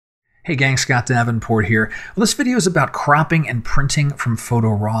Hey gang, Scott Davenport here. Well, this video is about cropping and printing from photo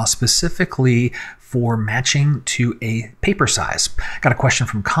raw, specifically for matching to a paper size. Got a question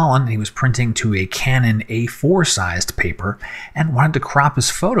from Colin. He was printing to a Canon A4 sized paper and wanted to crop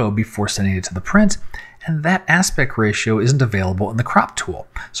his photo before sending it to the print, and that aspect ratio isn't available in the crop tool.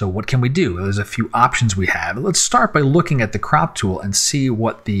 So what can we do? There's a few options we have. Let's start by looking at the crop tool and see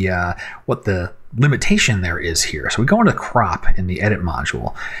what the limitation there is here. So we go into crop in the edit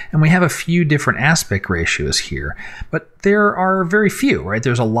module, and we have a few different aspect ratios here, but there are very few, right?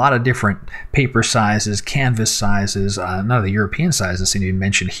 There's a lot of different paper sizes, canvas sizes. None of the European sizes seem to be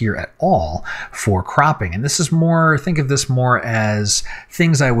mentioned here at all for cropping. And this is more, think of this more as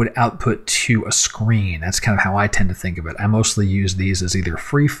things I would output to a screen. That's kind of how I tend to think of it. I mostly use these as either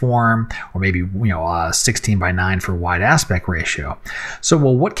freeform or maybe 16:9 for wide aspect ratio. So,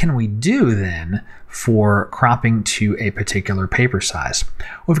 well, what can we do then for cropping to a particular paper size?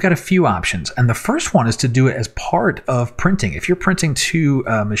 Well, we've got a few options, and the first one is to do it as part of printing. If you're printing to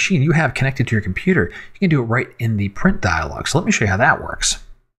a machine you have connected to your computer, you can do it right in the print dialog. So let me show you how that works.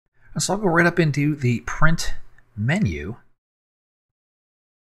 So I'll go right up into the print menu,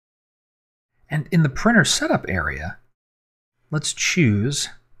 and in the printer setup area, let's choose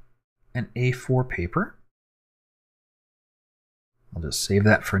an A4 paper. I'll just save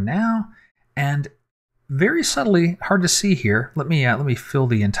that for now, and very subtly, hard to see here, let me fill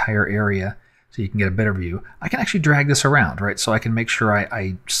the entire area so you can get a better view. I can actually drag this around, right? So I can make sure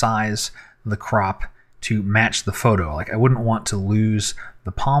I size the crop to match the photo. Like I wouldn't want to lose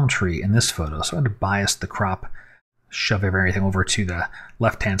the palm tree in this photo, so I had to bias the crop, shove everything over to the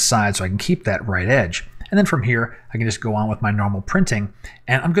left-hand side so I can keep that right edge. And then from here, I can just go on with my normal printing,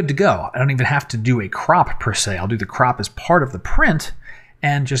 and I'm good to go. I don't even have to do a crop per se. I'll do the crop as part of the print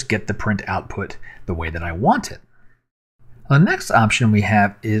and just get the print output the way that I want it. The next option we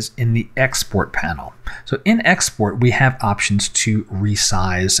have is in the export panel. So in export, we have options to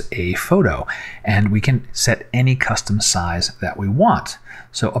resize a photo, and we can set any custom size that we want.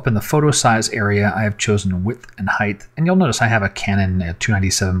 So up in the photo size area, I have chosen width and height, and you'll notice I have a Canon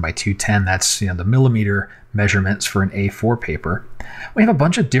 297 by 210. That's the millimeter measurements for an A4 paper. We have a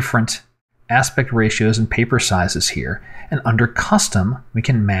bunch of different aspect ratios and paper sizes here, and under custom we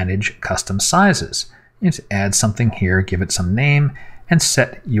can manage custom sizes. You just add something here, give it some name, and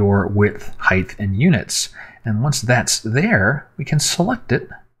set your width, height, and units. And once that's there, we can select it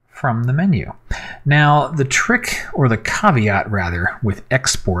from the menu. Now the trick, or the caveat rather, with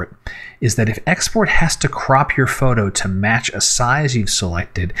export is that if export has to crop your photo to match a size you've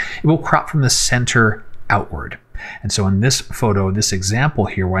selected, it will crop from the center outward. And so in this photo, this example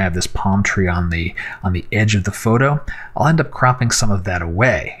here where I have this palm tree on the edge of the photo, I'll end up cropping some of that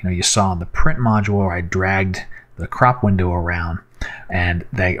away. You saw in the print module where I dragged the crop window around and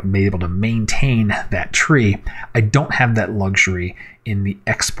they were able to maintain that tree. I don't have that luxury in the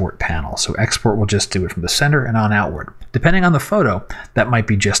export panel. So export will just do it from the center and on outward. Depending on the photo, that might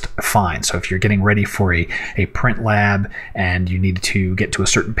be just fine. So if you're getting ready for a print lab and you need to get to a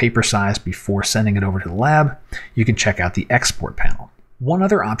certain paper size before sending it over to the lab, you can check out the export panel. One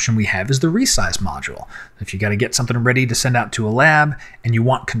other option we have is the Resize module. If you got to get something ready to send out to a lab and you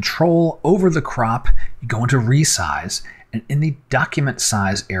want control over the crop, you go into Resize, and in the document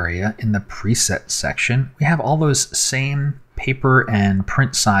size area in the preset section, we have all those same paper and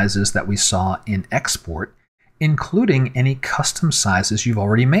print sizes that we saw in export, including any custom sizes you've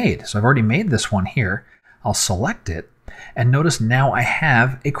already made. So I've already made this one here. I'll select it, and notice now I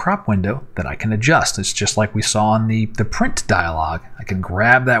have a crop window that I can adjust. It's just like we saw in the print dialog. I can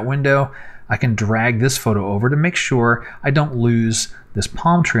grab that window, I can drag this photo over to make sure I don't lose this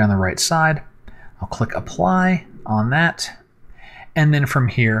palm tree on the right side. I'll click apply on that, and then from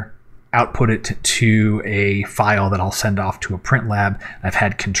here output it to a file that I'll send off to a print lab. I've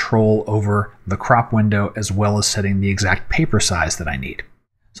had control over the crop window as well as setting the exact paper size that I need.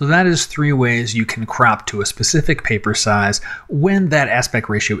 So that is 3 ways you can crop to a specific paper size when that aspect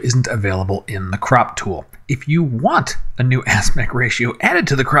ratio isn't available in the crop tool. If you want a new aspect ratio added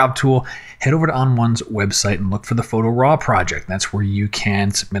to the crop tool, head over to ON1's website and look for the Photo Raw project. That's where you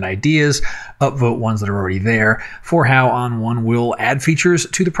can submit ideas, upvote ones that are already there for how ON1 will add features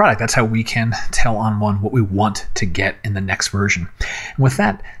to the product. That's how we can tell ON1 what we want to get in the next version. And with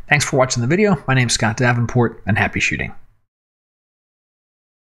that, thanks for watching the video. My name's Scott Davenport, and happy shooting.